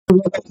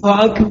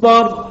الله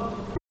أكبر.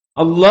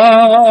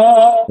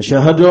 الله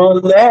أشهد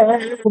أن لا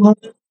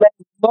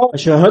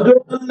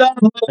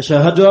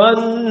أشهد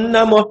أن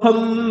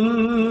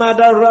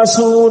محمد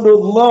رسول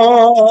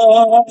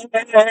الله.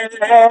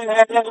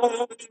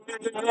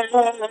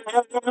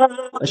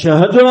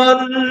 أشهد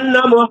أن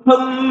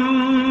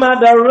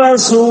محمد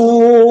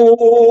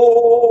رسول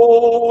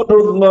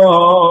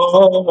الله.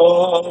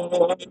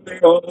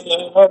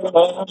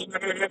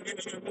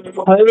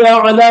 حي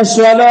على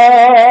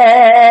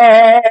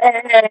الصلاة.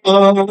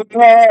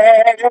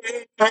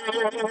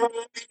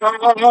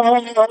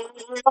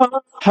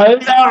 حي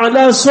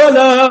على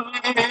الصلاة.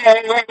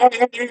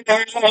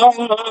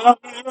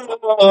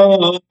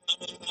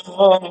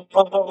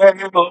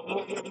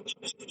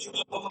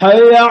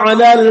 حي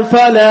على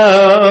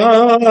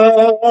الفلاح.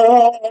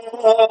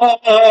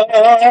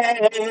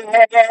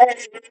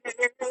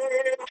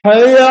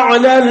 حي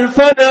على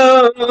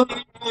الفلاح.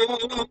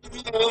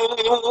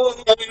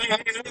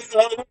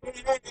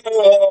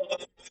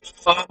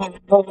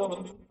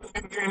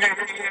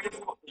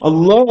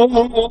 الله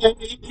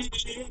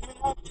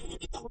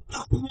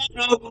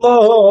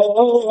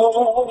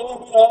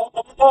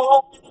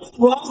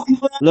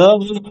لا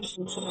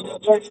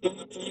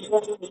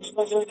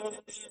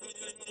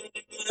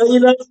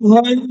إله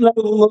إلا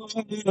الله.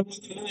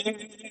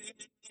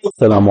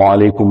 السلام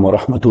عليكم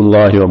ورحمة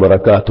الله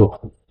وبركاته.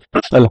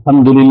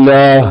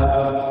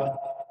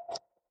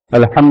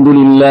 الحمد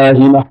لله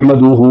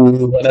نحمده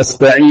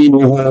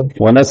ونستعينه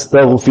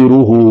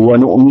ونستغفره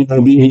ونؤمن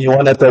به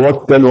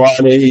ونتوكل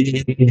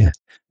عليه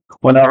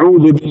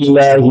ونعوذ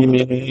بالله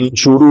من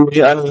شرور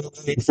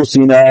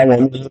أنفسنا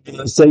ومن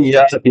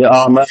سيئات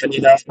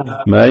أعمالنا.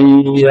 من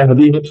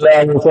يهده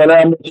الله فلا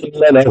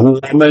مضل له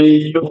ومن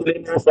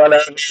يضلل فلا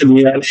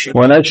هادي له.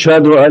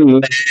 ونشهد أن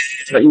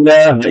لا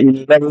إله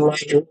إلا الله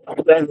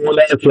وحده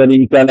لا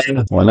شريك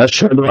له.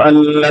 ونشهد أن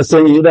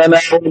سيدنا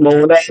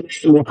ومولانا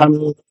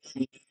محمد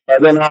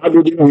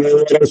عبده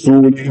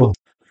ورسوله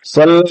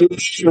صلى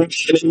الله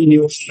عليه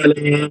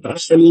وعلى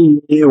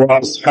آله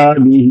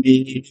وأصحابه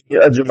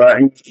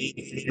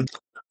أجمعين.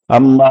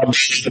 أما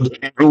بعد،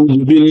 أعوذ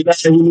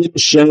بالله من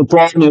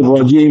الشيطان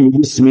الرجيم.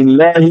 بسم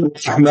الله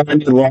الرحمن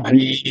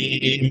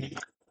الرحيم.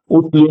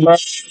 أتل ما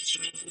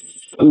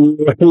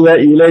أوحي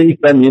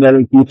إليك من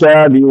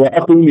الكتاب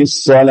وأقم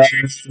الصلاة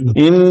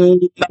إن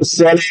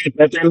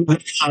الصلاة تنهى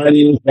عن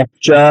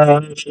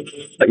الفحشاء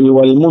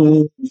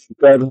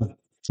والمنكر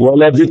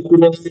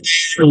ولذكر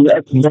الله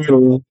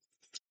أكبر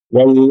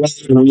والله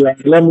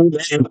يعلم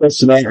ما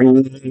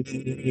تصنعون.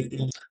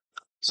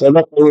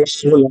 صدق الله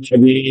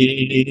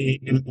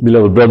العظيم.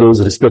 Beloved brothers,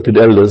 respected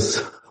elders,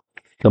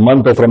 the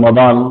month of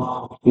Ramadan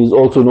is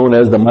also known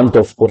as the month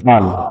of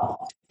Quran.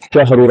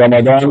 شهر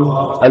رمضان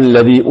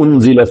الذي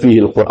أنزل فيه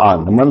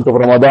القرآن. The month of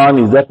Ramadan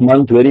is that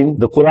month wherein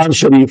the Quran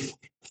Sharif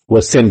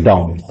was sent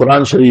down.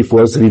 Quran Sharif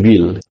was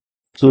revealed.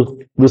 So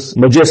this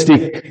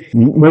majestic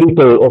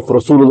miracle of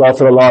Rasulullah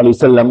sallallahu alaihi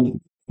wasallam,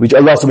 which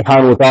Allah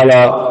subhanahu wa ta'ala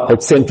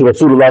had sent to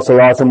Rasulullah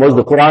sallallahu alaihi wasallam, was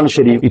the Quran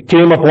Sharif. It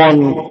came upon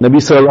Nabi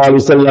sallallahu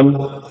alaihi wasallam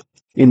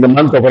in the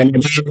month of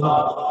Ramadan.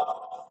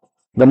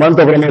 The month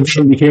of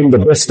Ramadan became the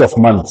best of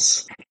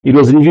months. It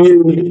was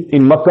revealed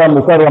in Makkah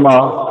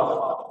Mukarramah,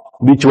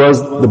 which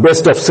was the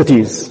best of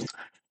cities.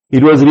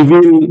 It was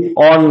revealed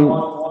on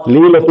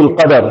Laylatul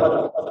Qadr,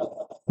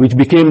 which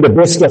became the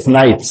best of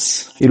nights.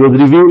 It was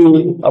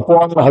revealed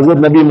upon Hazrat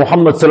Nabi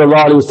Muhammad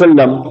sallallahu alaihi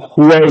wasallam,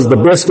 who was the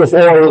best of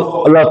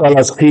all Allah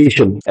Ta'ala's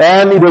creation.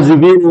 And it was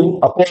revealed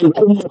upon the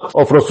ummah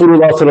of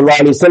Rasulullah sallallahu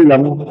alaihi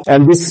wasallam,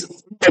 and this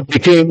ummah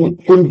became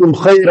kuntum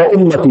khayra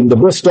ummatin, the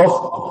best of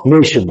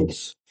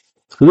nations.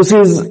 So this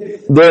is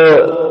the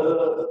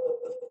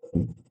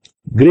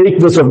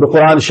greatness of the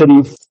Quran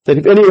Sharif, that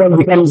if anyone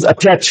becomes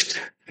attached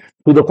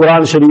to the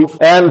Quran Sharif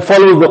and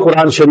follows the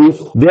Quran Sharif,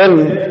 then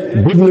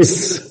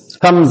goodness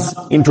comes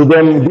into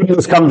them,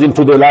 goodness comes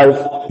into their life.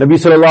 Nabi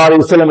sallallahu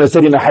alayhi wa sallam has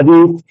said in a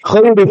hadith,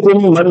 خَيْرِكُمْ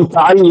مَنْ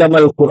تَعَلَّمَ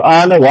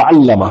الْقُرْآنَ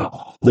وَعَلَّمَهُ.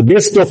 The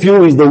best of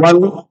you is the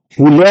one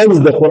who learns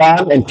the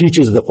Quran and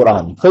teaches the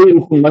Quran.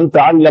 خَيْرِكُمْ مَنْ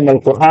تَعَلَّمَ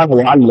الْقُرْآنَ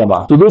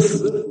وَعَلَّمَهُ. So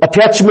this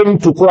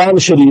attachment to Quran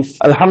Sharif,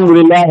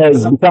 alhamdulillah,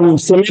 has become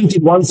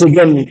cemented once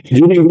again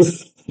during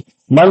this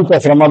month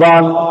of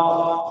Ramadan.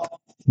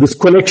 This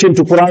connection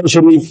to Quran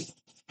Sharif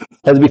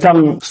has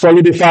become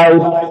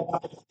solidified,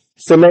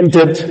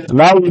 cemented.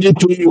 Now we need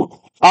to,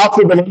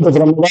 after the month of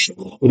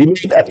Ramadan,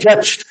 remain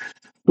attached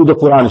to the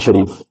Quran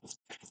Sharif.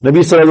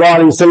 Nabi sallallahu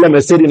alayhi wa sallam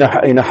has said in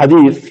a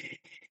hadith,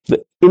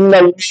 إِنَّ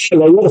اللَّهَ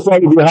لَيُرْفَعُ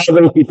بِهَذَا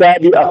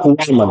الْكِتَابِ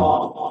أَقْوَامًا.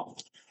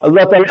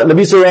 Allah Ta'ala,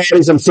 Nabi sallallahu alayhi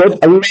wa sallam said,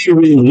 Allah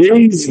will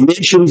raise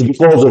nations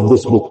because of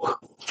this book.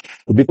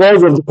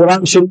 Because of the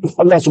Quran Sharif,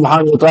 Allah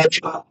subhanahu wa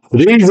ta'ala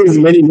raises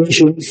many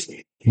nations,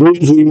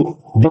 those who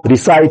are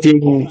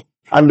reciting,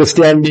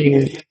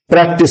 understanding,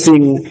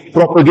 practicing,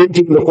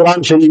 propagating the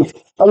Quran Sharif.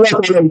 Allah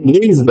Ta'ala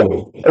raised them.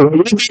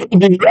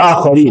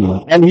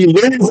 And He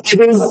raised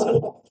others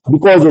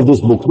because of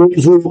this book.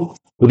 Those who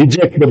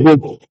reject the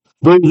book,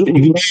 those who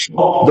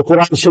ignore the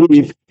Quran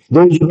Sharif,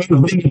 those who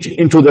don't bring it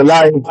into their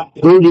life,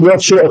 those who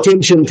don't show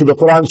attention to the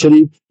Quran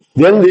Sharif,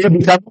 then they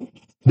become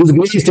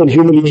disgraced and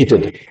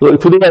humiliated. So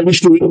today I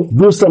wish to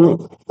do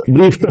some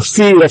brief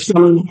tafsir of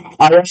some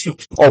ayat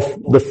of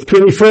the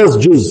 21st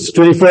juz,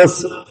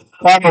 21st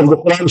part of the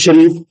Quran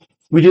Sharif,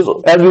 which is,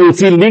 as we will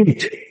see,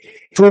 linked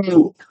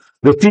to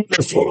the theme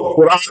of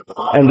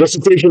Quran and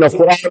recitation of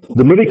Quran,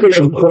 the miracle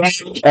of the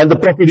Quran, and the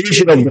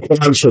propagation of the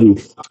Quran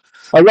Sharif.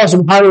 Allah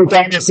subhanahu wa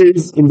ta'ala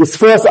says in this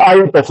first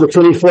ayat of the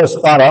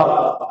 21st para,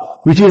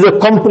 which is a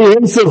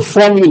comprehensive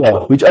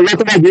formula, which Allah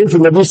ta'ala gave to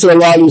Nabi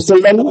sallallahu alayhi wa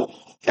sallam,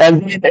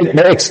 and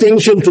the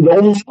extension to the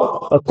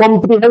Ummah, a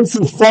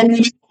comprehensive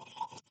formula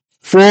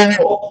for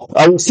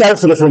our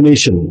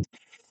self-reformation,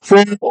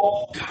 for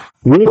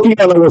working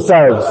on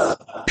ourselves,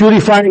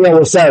 purifying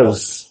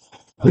ourselves,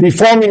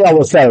 reforming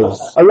ourselves.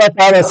 Allah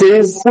Ta'ala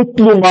says,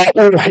 "Utlu ma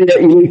uhiya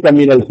ilayka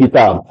min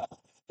al-kitab."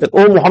 That,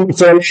 O Muhammad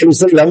sallallahu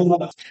alayhi wa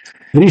sallam,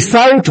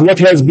 recite what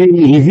has been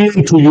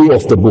revealed to you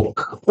of the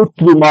book.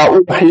 Utlu ma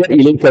uhiya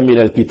ilayka min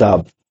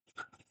al-kitab.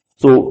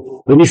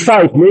 So,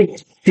 recite,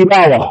 make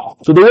tilawa.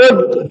 So the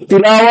word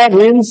tilawa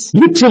means,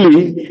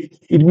 literally,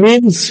 it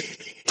means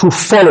to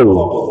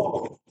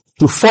follow.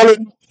 To follow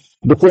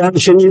the Quran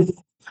Sharif.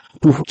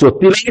 So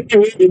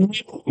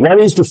tilawa, one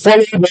is to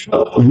follow the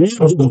words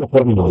of the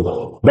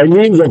Quran by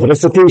means of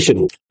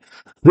recitation.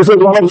 This was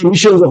one of the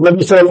missions of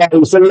Nabi sallallahu alayhi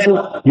wa sallam,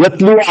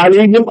 yatlu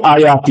alayhim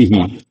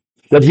ayatihi,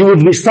 that he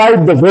would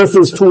recite the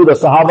verses to the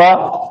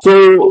Sahaba.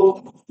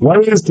 So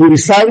one is to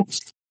recite,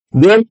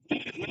 then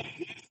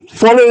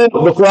follow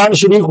the Quran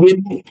Sharif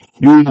when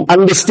you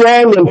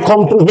understand and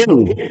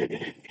comprehend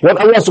what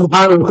Allah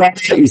subhanahu wa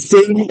ta'ala is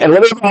saying, and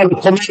whatever are the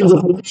commands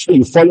of Allah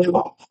you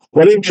follow,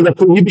 whatever are the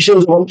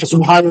prohibitions of Allah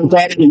subhanahu wa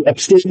ta'ala you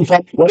abstain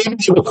from, whatever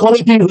are the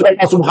qualities that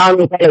Allah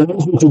subhanahu wa ta'ala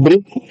wants you to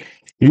bring,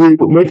 you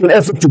make an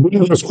effort to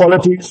bring those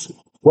qualities.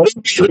 Whatever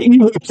are the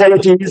evil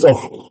qualities of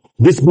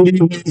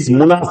disbelievers,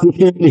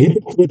 munafiqeen,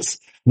 hypocrites,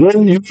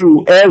 then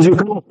you, as you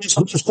come across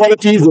those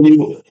qualities, and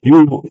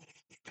you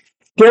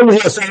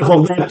cleanse yourself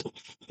of that,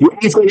 you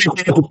ask Allah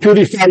to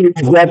purify you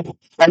of that,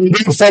 and you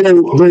don't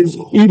follow those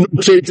evil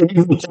traits and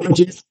evil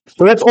qualities.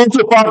 So that's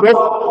also part of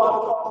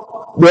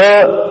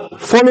the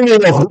following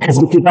of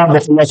the kitab of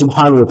Allah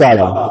subhanahu wa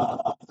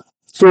ta'ala.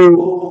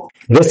 So,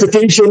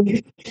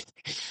 recitation,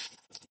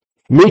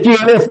 making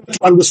an effort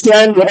to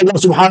understand what Allah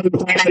subhanahu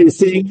wa ta'ala is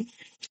saying,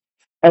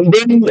 and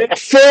then a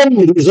firm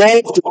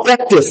resolve to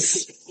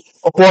practice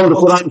upon the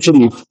Quran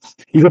Sharif.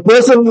 If a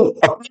person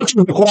approaches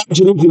the Quran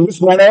Sharif in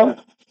this manner,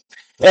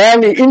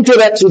 and he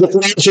interacts with the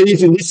Quran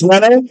Sharif in this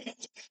manner,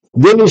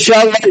 then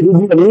inshallah it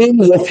will be a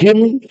means of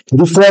him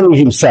reforming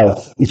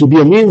himself. It will be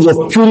a means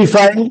of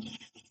purifying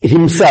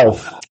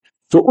himself.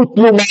 So,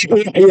 utlu ma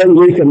uhiya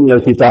ilayka min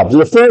al-kitab.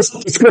 The first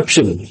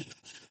description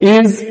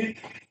is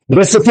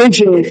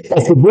recitation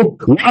of the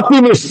book,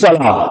 wa'aqimis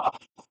salah.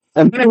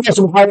 And then Allah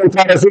subhanahu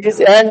wa ta'ala says,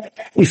 and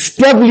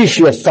establish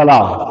your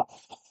salah.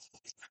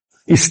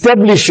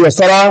 Establish your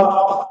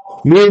salah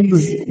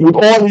means with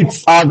all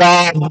its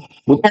adab,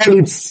 with all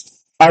its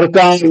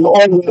arkan,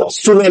 all the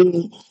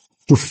sunan,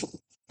 to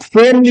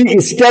firmly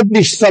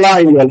establish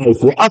salah in your life.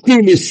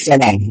 Aqimis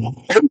salah.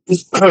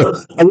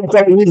 Allah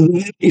Ta'ala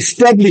means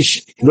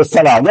establish the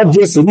salah. Not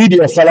just read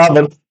your salah,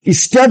 but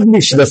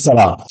establish the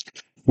salah.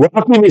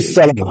 Aqimis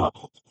salah.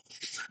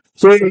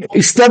 So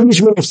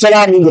establishment of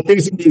salah means the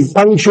person is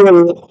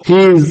punctual, he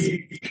is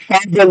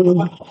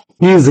humble,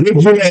 he is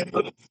regular.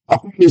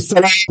 أقم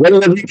الصلاة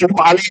والذين هم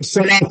على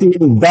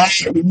صلاتهم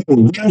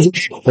دائمون.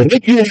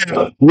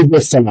 Regular with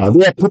their salah.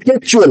 They are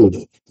perpetual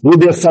with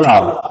their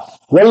salah.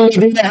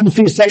 والذين هم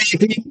في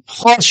صلاتهم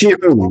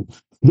خاشعون.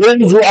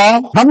 Those who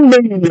are humble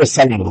in their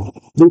salah,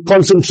 they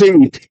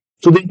concentrate.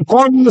 So the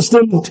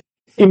constant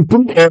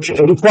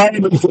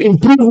requirement for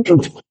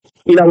improvement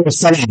in our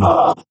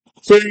salah.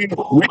 So,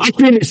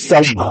 wa'aqim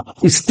salah,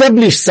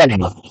 establish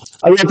salah.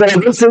 Allah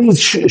Ta'ala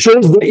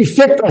shows the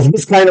effect of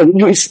this kind of, when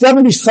you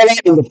establish salah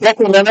in the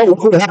proper manner, what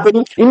will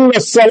happen? Inna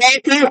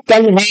salata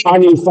tanha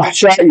anil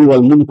fahsha'i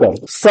wal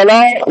munkar.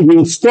 Salah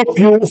will stop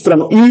you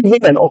from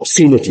evil and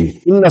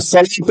obscenity. Inna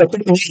salata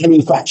tanha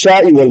anil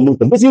fahsha'i wal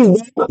munkar. This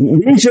is the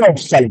nature of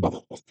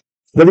salah.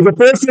 But if a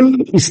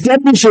person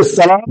establishes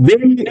salah,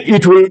 then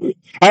it will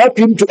help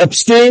him to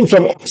abstain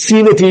from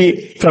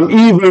obscenity, from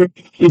evil.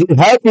 It will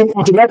help him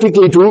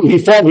automatically to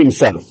reform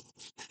himself.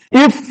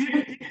 If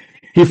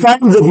he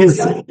finds that he's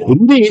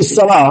reading his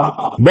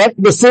salah, but at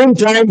the same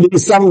time there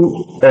is some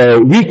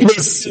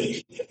weakness,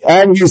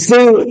 and he's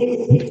still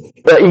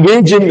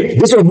engaged in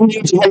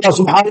disobedience of Allah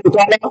subhanahu wa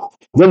ta'ala,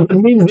 then that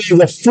means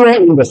there is a flaw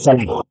in the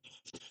salah.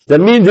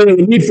 That means there is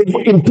a need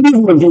for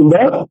improvement in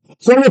the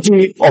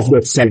quality of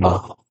the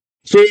salah.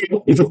 So,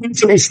 if a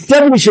person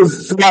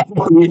establishes salah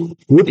properly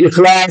with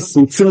ikhlas,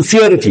 with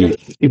sincerity,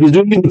 if he's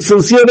doing it with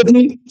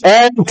sincerity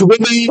and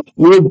together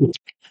with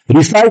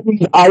reciting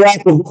the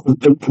ayat of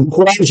the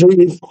Quran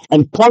Sharif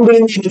and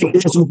pondering it Allah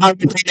subhanahu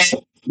wa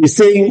ta'ala is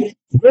saying,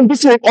 then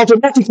this will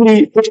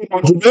automatically put him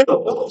onto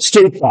the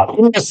straight path.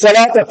 Inna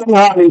salata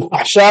tanha anil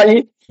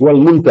fahsha'i wal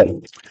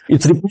munkar.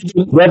 It's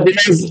repeated that there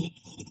is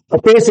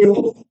a person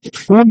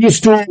who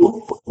used to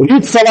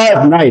read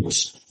salah at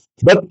night.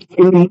 but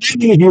in the morning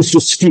he used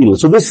to steal.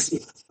 So this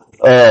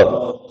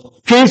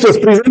case was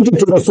presented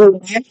to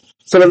Rasulullah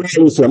sallallahu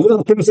alaihi wasallam. This is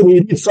a person, he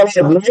reads salah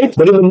at night,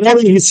 but in the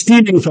morning he's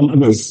stealing from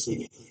others.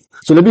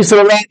 So Nabi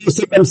sallallahu alaihi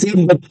wasallam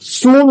said that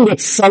soon that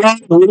salah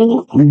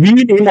will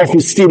wean him of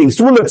his stealing.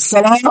 Soon that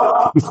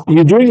salah, if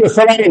you're doing the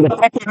salah in the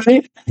proper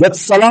way, that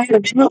salah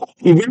will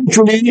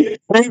eventually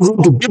cause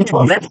him to give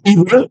up that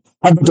evil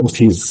habit of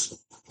his.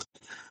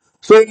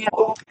 So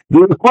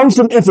there was a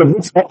constant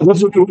effort.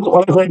 That's what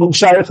one of our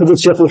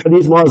Mashayikh, Shaykh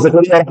al-Hadith, ML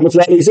Zaakir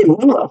Jadwat, he said,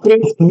 one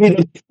appears to be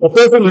that a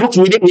person looks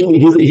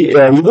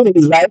within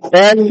his life,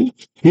 and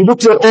he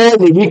looks at all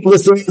the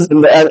weaknesses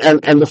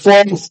and the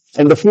faults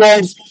and the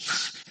flaws,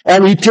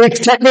 and he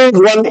tackles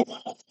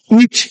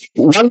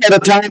one at a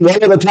time.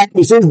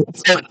 He says,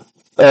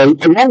 a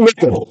long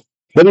method.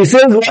 But he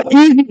says, what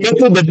easy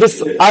method that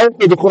this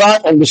ayat of the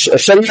Quran and the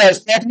Sharia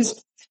has taught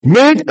is,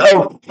 make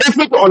an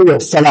effort on your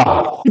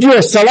salah. If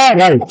your salah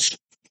right,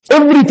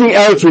 everything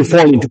else will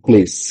fall into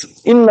place.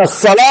 Inna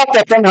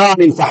salata tanha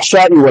anil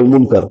fahsha'i wal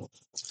munkar.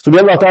 So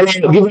Allah Ta'ala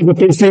gives us the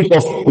principle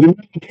of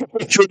remembering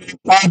perpetually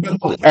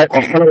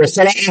on our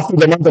salah after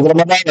the month of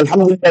Ramadan.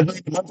 Alhamdulillah,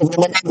 the month of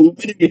Ramadan, we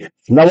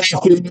many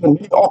nawafil,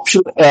 many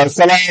optional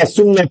salah,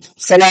 sunnah,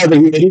 salah, that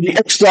we need the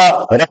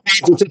extra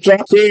rakats,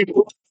 etc. So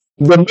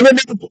the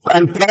minimum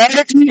and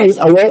priority is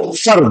our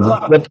fard.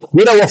 That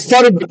we our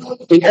fard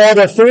in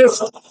order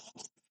first,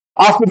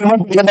 after the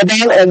month of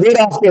Ramadan, and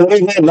thereafter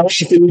whatever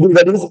nawafil we do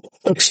that is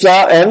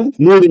extra and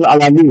nurun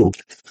ala nur.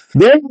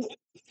 Then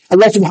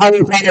Allah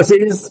subhanahu wa ta'ala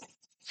says,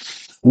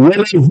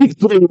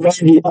 وَلَذِكْرُ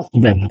اللَّهِ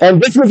أَكْبَرُ.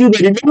 And definitely the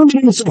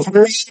remembrance of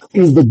Allah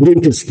is the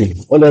greatest thing.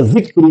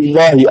 وَلَذِكْرُ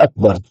اللَّهِ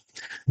أَكْبَرُ.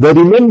 The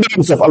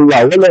remembrance of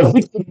Allah.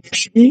 وَلَذِكْرُ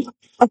اللَّهِ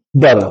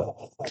أَكْبَرُ.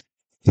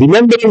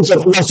 Remembrance of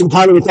Allah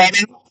subhanahu wa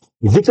ta'ala.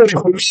 Zikr of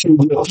Allah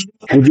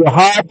with your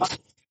heart,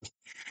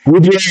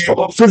 with your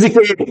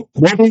physical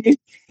body,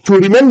 to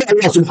remember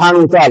Allah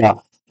subhanahu wa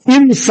ta'ala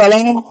in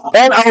salah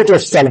and out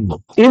of salah,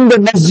 in the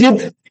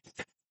masjid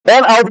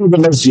and out of the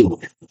masjid,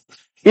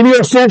 in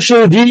your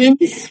social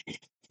dealings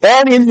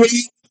and in your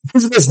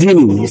business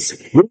dealings,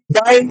 when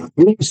you're buying,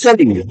 when you're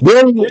selling.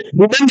 Then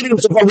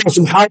remembrance of Allah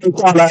subhanahu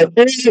wa ta'ala at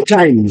all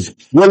times.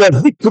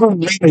 وَلَذِكْرُ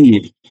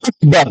اللَّهِ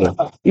أَكْبَرُ.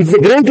 It's the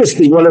greatest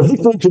thing.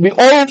 وَلَذِكْرُ, to be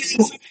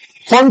always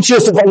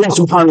conscious of Allah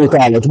subhanahu wa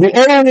ta'ala, to be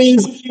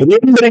always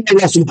remembering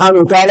Allah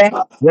subhanahu wa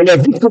ta'ala.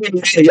 وَلَذِكْرُ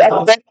اللَّهِ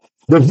أَكْبَرُ.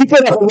 The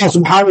dhikr of Allah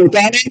subhanahu wa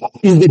ta'ala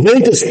is the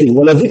greatest thing.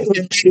 وَلَذِكْرُ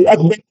اللَّهِ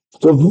أَكْبَرُ.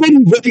 So very,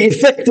 very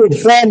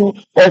effective form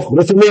of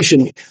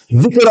reformation.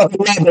 Dhikr of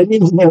Allah by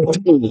means of our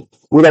tongue,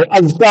 with our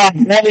azkar,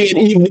 morning and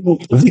evening,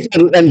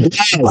 dhikr and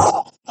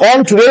du'as.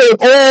 And today,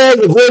 all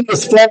the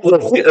various forms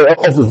of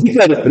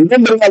dhikr,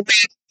 remembering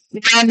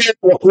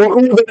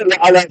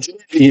Allah,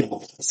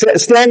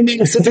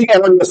 standing, sitting,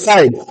 and on your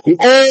side, in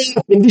all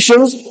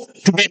conditions,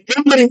 to be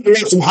remembering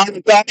Allah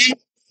subhanahu wa ta'ala.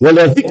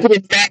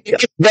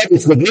 That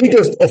is the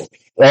greatest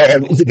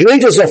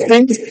of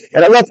things.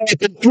 And Allah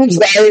concludes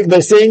the ayat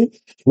by saying,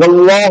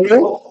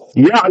 Wallahu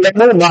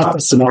ya'lamu ma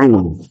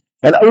tasna'un.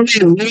 And Allah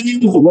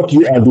knows what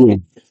you are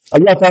doing.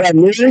 Allah Ta'ala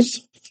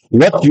knows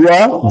what you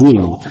are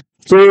doing.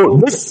 So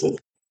this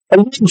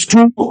alludes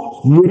to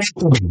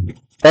muraqabah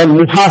and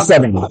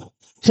muhasabah.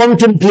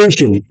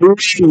 Contemplation. Allah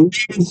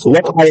knows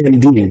what I am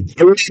doing.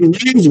 Allah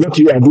knows what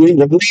you are doing.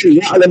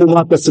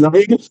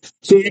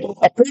 So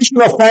a portion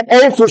of time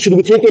also should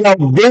be taken out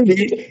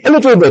daily, a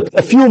little bit,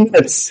 a few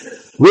minutes,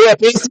 where a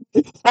person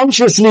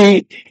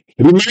consciously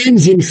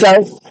reminds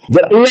himself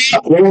that Allah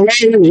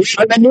knows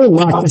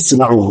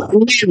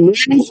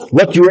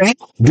what you are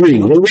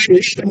doing.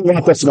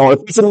 A person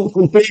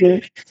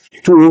complaining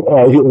to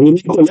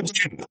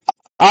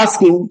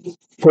asking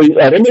for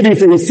a remedy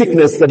for his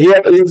sickness, that he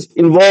is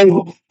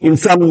involved in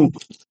his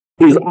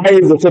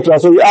eyes, etc.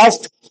 So he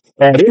asked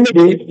a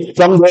remedy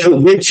from the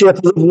great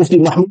Shaykh Mufti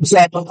Mahmud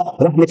Sahib,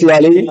 rahmatullahi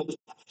alayhi.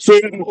 So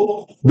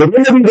the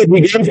remedy that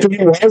he gave to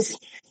him was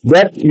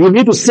that you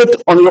need to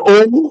sit on your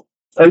own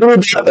a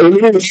little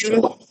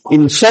while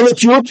in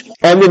solitude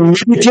and then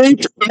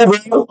meditate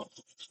over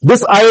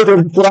this ayat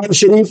of the Quran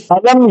Sharif.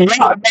 Alam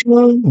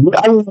ya'lamu bi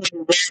anna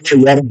Allah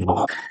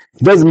yara.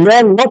 Does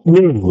man not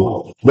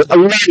know that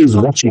Allah is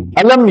watching?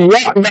 Alam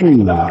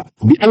ya'lam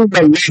bi anna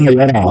Allah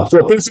yara. So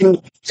a person,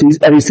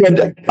 and he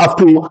said up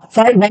to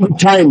 500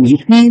 times, you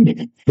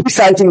keep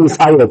reciting this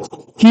ayat,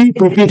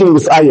 keep repeating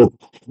this ayat.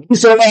 Many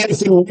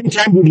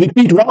times we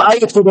repeat one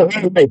ayat for the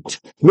whole night.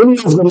 Many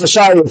of the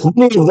mashayikh,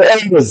 many of the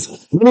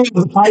elders, many of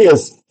the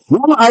pious,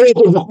 one ayat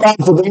of the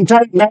Quran for the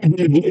entire night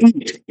they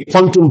repeat,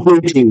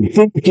 contemplating,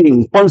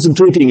 thinking,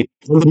 concentrating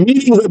on the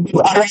meanings of the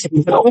ayat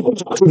that open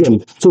up to them.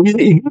 So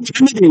he gives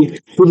remedy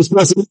to this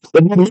person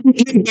that you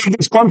meditate by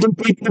this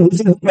contemplating,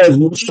 this is as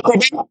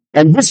mushaqabah,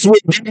 and this will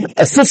then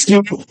assist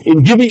you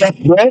in giving up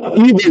the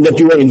evil that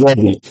you are involved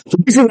in. So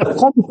this is a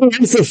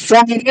comprehensive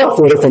formula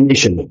for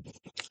reformation.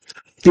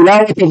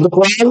 Tilawat of the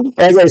Quran,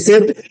 as I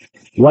said,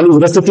 one is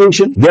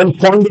recitation, then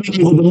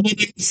pondering over the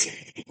meanings,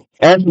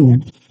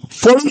 and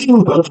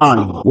following the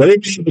Quran.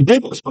 Whatever you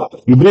did,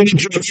 you bring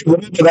into your life.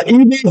 Whatever the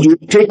evil you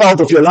take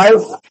out of your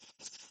life,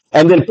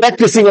 and then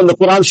practicing on the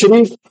Quran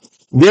Sharif,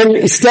 then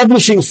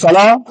establishing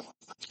Salah,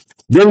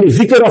 then the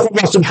zikr of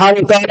Allah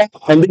subhanahu wa ta'ala,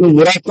 and then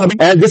muraqabah.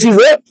 And this is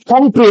a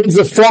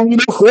comprehensive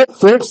formula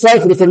for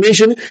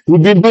self-reformation.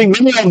 We've been doing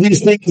many of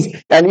these things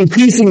and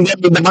increasing them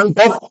in the month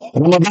of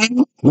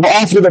Ramadan. Now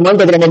after the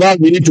month of Ramadan,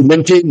 we need to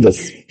maintain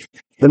this.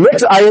 The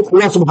next ayat,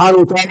 Allah subhanahu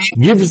wa ta'ala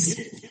gives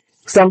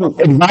some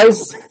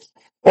advice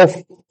of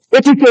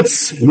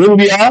etiquettes when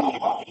we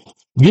are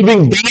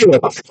giving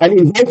da'wah and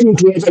inviting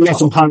towards Allah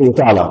subhanahu wa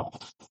ta'ala.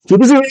 So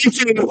this is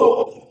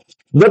also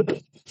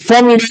that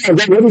formula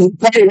that what is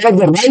required, one of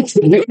the rights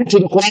that we owe to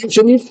the Quran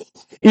Sharif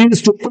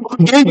is to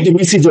propagate the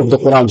message of the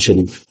Quran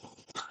Sharif.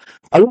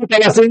 Allah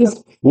Ta'ala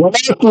says, وَلَا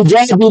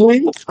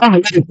تُجَادِلُوا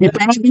أَهْلَ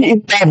الْكِتَابِ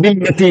إِلَّا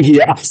بِالَّتِي هِيَ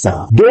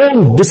أَحْسَنُ.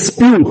 Don't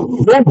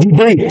dispute, don't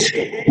debate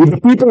with the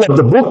people of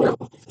the book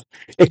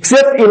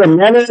except in a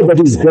manner that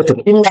is better.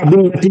 إِلَّا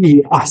بِالَّتِي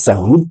هِيَ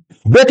أَحْسَنُ.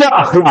 With better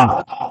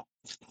akhlaq.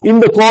 In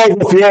the cause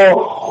of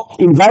your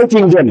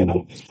inviting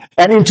them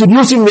and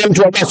introducing them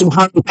to Allah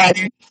subhanahu wa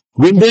ta'ala,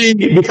 when they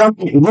become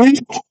rude,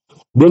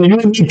 then you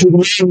need to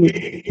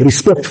remain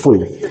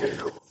respectful.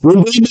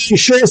 When they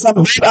show some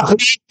bad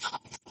akhlaq,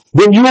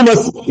 then you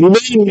must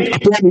remain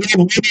upon your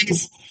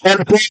manners and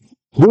upon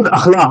good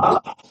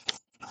akhlaq.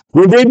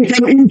 When they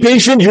become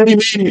impatient, you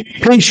remain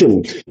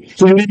patient.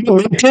 So you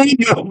maintain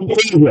your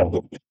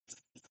composure.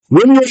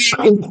 When you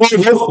are in the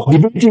cause of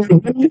debating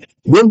with them,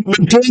 then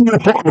maintain your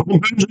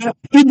composure.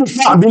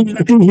 ادفع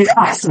بالتي هي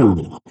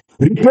أحسن.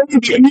 Repay the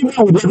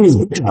evil that is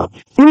better.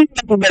 إن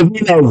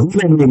الذين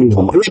ظلموا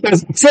منهم.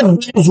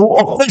 Except those who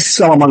oppress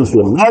amongst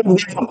them. Now they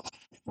are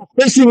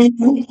oppressing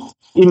you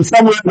in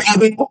some way or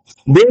other,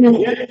 then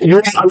you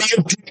are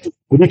allowed to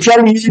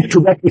retaliate to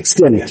that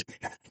extent.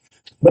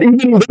 But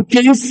even in that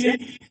case,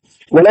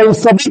 وَلَوْ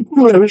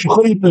صَبَرْتُمْ لَهُ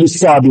خَيْرٌ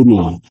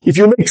لِلصَّابِرِينَ. If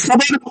you make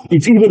sabr,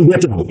 it's even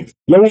better. لَهُ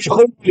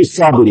خَيْرٌ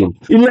لِلصَّابِرِينَ.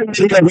 إِلَّا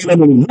الَّذِينَ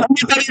ظَلَمُوا مِنْهُمْ.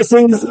 Allah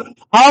says,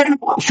 how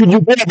should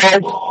you go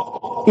about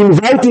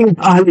inviting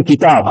Ahl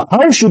Kitab?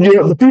 How should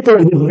you, the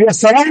people, we are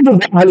surrounded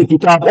by Ahl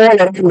Kitab all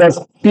around us,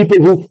 people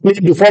who claim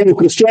to follow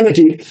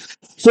Christianity.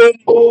 So,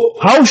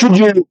 how should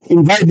you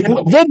invite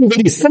them? Very,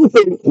 very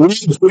simple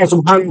words Allah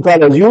subhanahu wa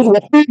ta'ala has used.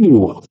 What do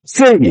you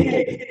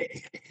say?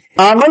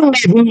 آمنا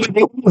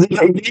بالذي أنزل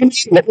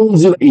إلينا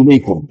وأنزل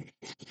إليكم.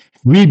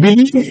 We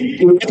believe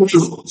in what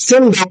was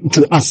sent down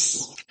to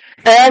us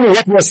and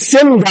what was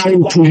sent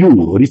down to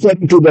you,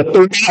 referring to the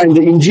Torah and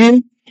the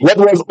Injil. What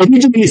was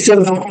originally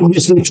sent down,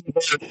 obviously, to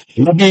the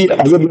Nabi,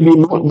 Hazrat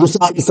Nabi Musa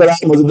alayhi salam,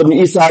 Hazrat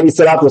Nabi Isa alayhi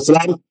salatu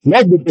wasalam,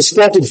 not the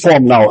distorted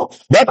form now.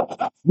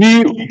 But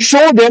we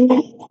show them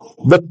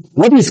that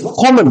what is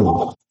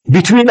common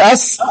between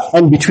us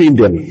and between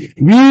them.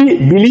 We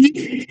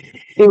believe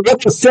in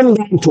what was sent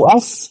down to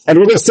us and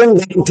what was sent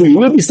down to you.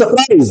 We'll be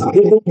surprised.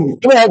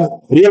 You have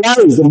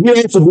realized, and we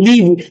also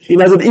believe in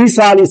Hazrat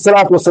Isa alayhi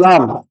salatu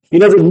wasalam,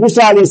 in Hazrat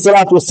Musa alayhi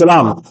salatu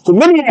wasalam. So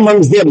many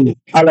amongst them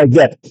are like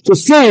that. So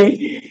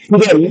say to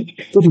them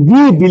that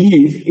we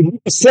believe in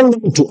what was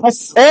sent down to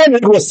us and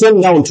what was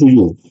sent down to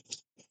you.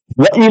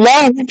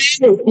 وَإِلَهُنَا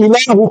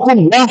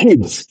وَإِلَهُكُمْ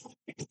وَاحِدٌ.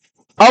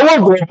 Our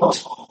God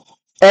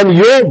and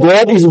your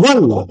God is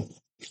one.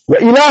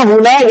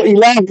 وَإِلَهُنَا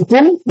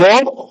وَإِلَهُكُمْ,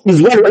 God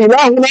is one.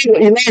 وَإِلَهُنَا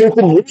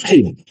وَإِلَهُكُمْ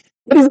وَاحِدٌ.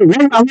 That is the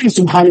one Allah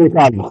subhanahu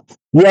wa ta'ala.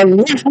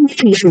 وَنَحْنُ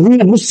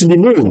لَهُ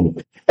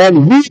مُسْلِمُونَ.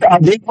 And we are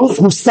those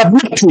who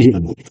submit to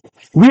Him.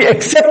 We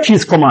accept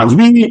His commands.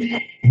 We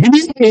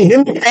believe in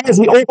Him as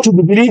He ought to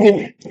be believed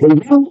in. The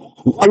one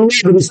Allah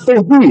that is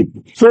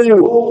Tawheed. So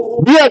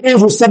we are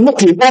those who submit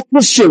to Him. All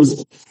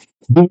Christians,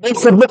 do you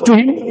submit to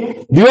Him?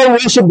 Do you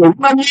worship the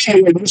one Allah, or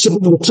you worship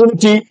the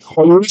Trinity,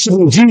 or you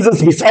worship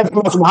Jesus besides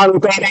Allah subhanahu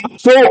wa ta'ala?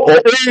 So,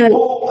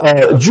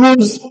 all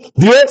Jews,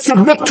 do you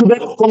submit to the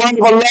command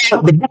of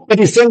Allah, the book that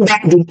is sent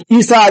down to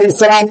Isa alayhi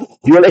salam?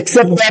 You will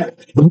accept that.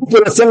 The book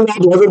that is sent down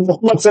to Hazrat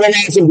Muhammad sallallahu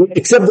alayhi wa sallam, you will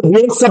accept that. You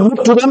will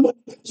submit to them.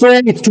 So,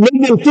 it's to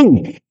make them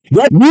think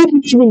that we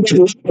believe in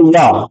that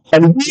Allah,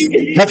 and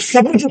we have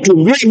submitted to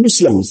Him. We are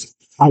Muslims.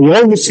 Are you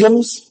all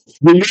Muslims?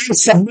 Will you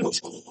submit?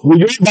 Will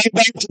you bow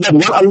down to that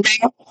one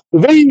Allah? A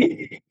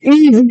very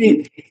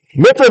easy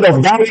method of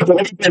da'wah to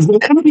Allah has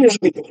been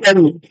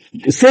everyone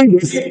can say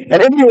this, and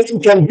everyone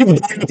can give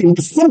da'wah in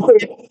a simple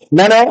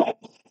manner.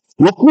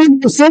 What will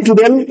you say to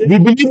them? We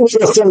believe what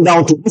was sent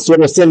down to us, what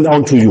was sent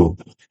down to you.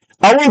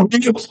 Our God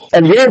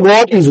and your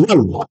God is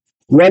one.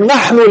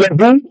 وَنَحْنُ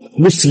لَهُ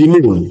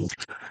مُسْلِمُونَ.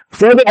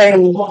 Further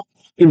on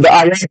in the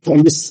ayat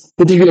on this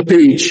particular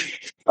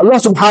page, Allah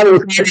subhanahu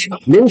wa ta'ala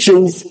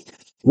mentions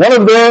one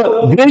of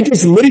the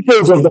greatest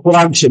miracles of the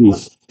Quran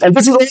Sharif. And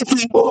this is also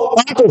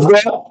part of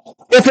the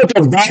effort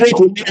of da'wah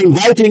when we are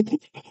inviting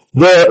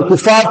the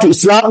kuffar to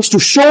Islam, is to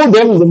show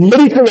them the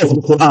miracle of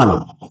the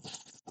Quran.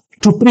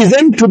 To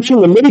present to them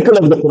the miracle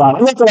of the Quran.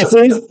 Allah Ta'ala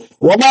says,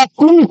 وَمَا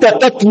كُنْتَ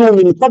تَتْلُو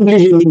مِنْ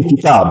قَبْلِهِ مِنْ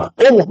كِتَابٍ.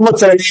 O Muhammad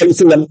sallallahu alayhi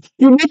wa sallam,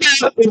 you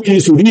never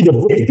used to read a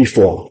book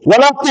before.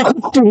 وَلَا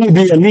تَخُطُّهُ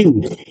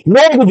بِيَمِينٍ.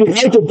 Nor would you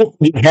write a book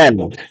with your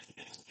hand.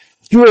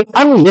 You are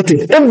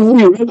unlettered.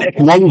 Everyone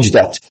acknowledged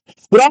that.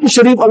 Quran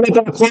Sharif, Allah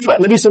Ta'ala called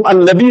Nabi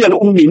Sallallahu Nabi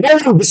al-Ummi. No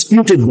one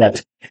disputed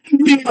that.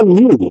 Everyone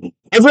knew.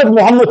 Hazrat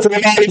Muhammad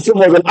Sallallahu Alaihi Wasallam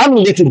was an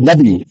unlettered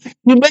Nabi.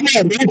 He never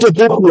wrote a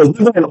book. He was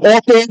never an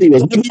author. He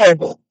was never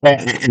a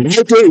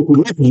writer. He could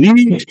not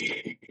read.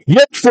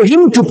 Yet for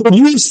him to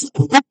produce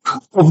a book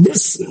of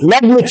this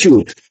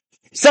magnitude,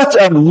 such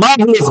a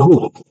marvelous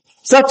book,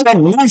 such a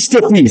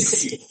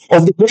masterpiece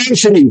of the Quran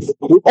Sharif,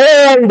 with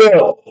all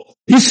the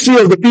history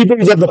of the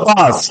peoples of the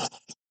past,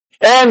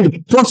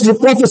 and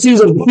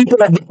prophecies of the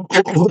people of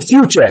the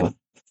future,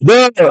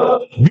 the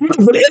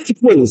beautiful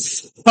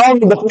eloquence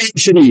found in the Quran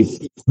Sharif,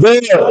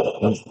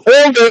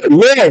 all the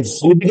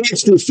laws with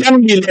regards to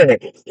family law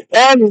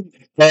and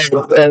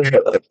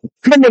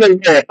criminal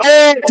law,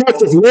 all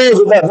types of laws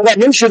that are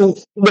mentioned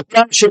in the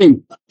Quran Sharif,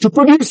 to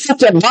produce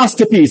such a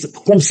masterpiece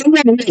from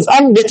someone who is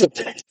unlettered.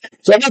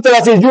 So Allah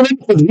Ta'ala says, you never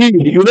could read,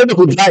 you never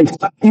could write.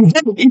 Even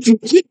if you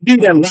could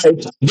read and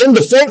write, then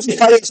the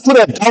falsifiers could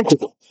have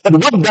doubted. But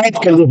what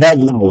doubt can we have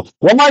now?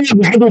 وَمَا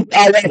يَبْحَدُ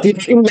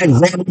بِآيَاتِنَا إِلَّا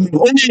الظَّالِمُونَ.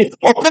 Only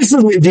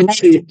oppressors will deny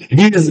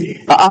these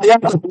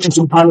ayat of Allah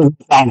subhanahu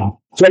wa ta'ala.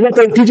 So Allah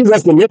Ta'ala teaches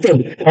us the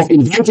method of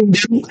inviting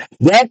them,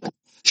 that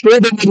show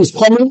them what is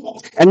common,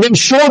 and then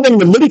show them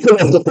the miracle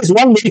of this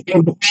one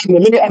miracle of the Quran,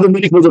 and many other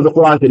miracles of the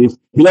Quran.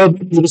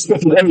 Beloved,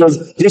 respected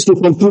elders, just to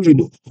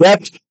conclude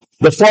that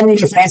the formula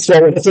for us for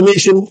our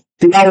reformation,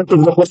 tilawat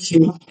of the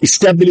Quran,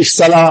 establish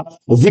salah,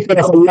 dhikr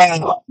of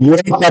Allah,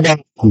 muraqabah,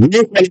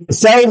 work on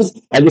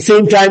ourselves, at the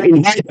same time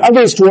invite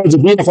others towards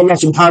the deen of Allah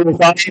subhanahu wa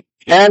ta'ala.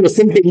 And the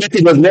simple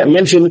method was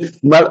mentioned.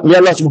 May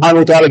Allah subhanahu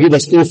wa ta'ala give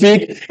us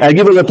tawfiq, and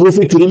give us the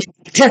tawfiq to remain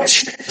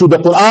attached to the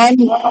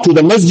Quran, to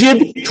the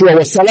masjid, to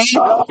our salah,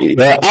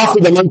 after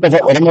the month of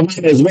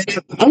Ramadan as well,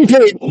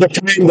 until the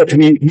time that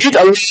we meet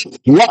Allah.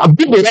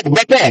 وَعْبِدْ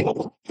رَبَّكَ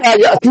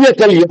يَأْتِيَكَ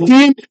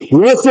الْيَقِينَ.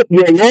 Worship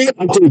your Lord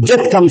until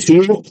death comes to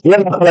you. May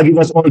Allah Ta'ala give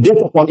us all death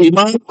upon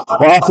iman.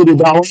 وَآخِرُ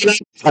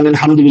دَعْوَانَا and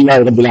alhamdulillah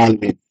Rabbil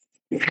Alameen.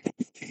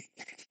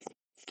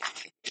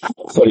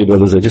 Sorry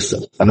brothers, I just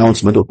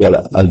announcement. Okay,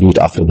 I'll do it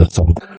after the song.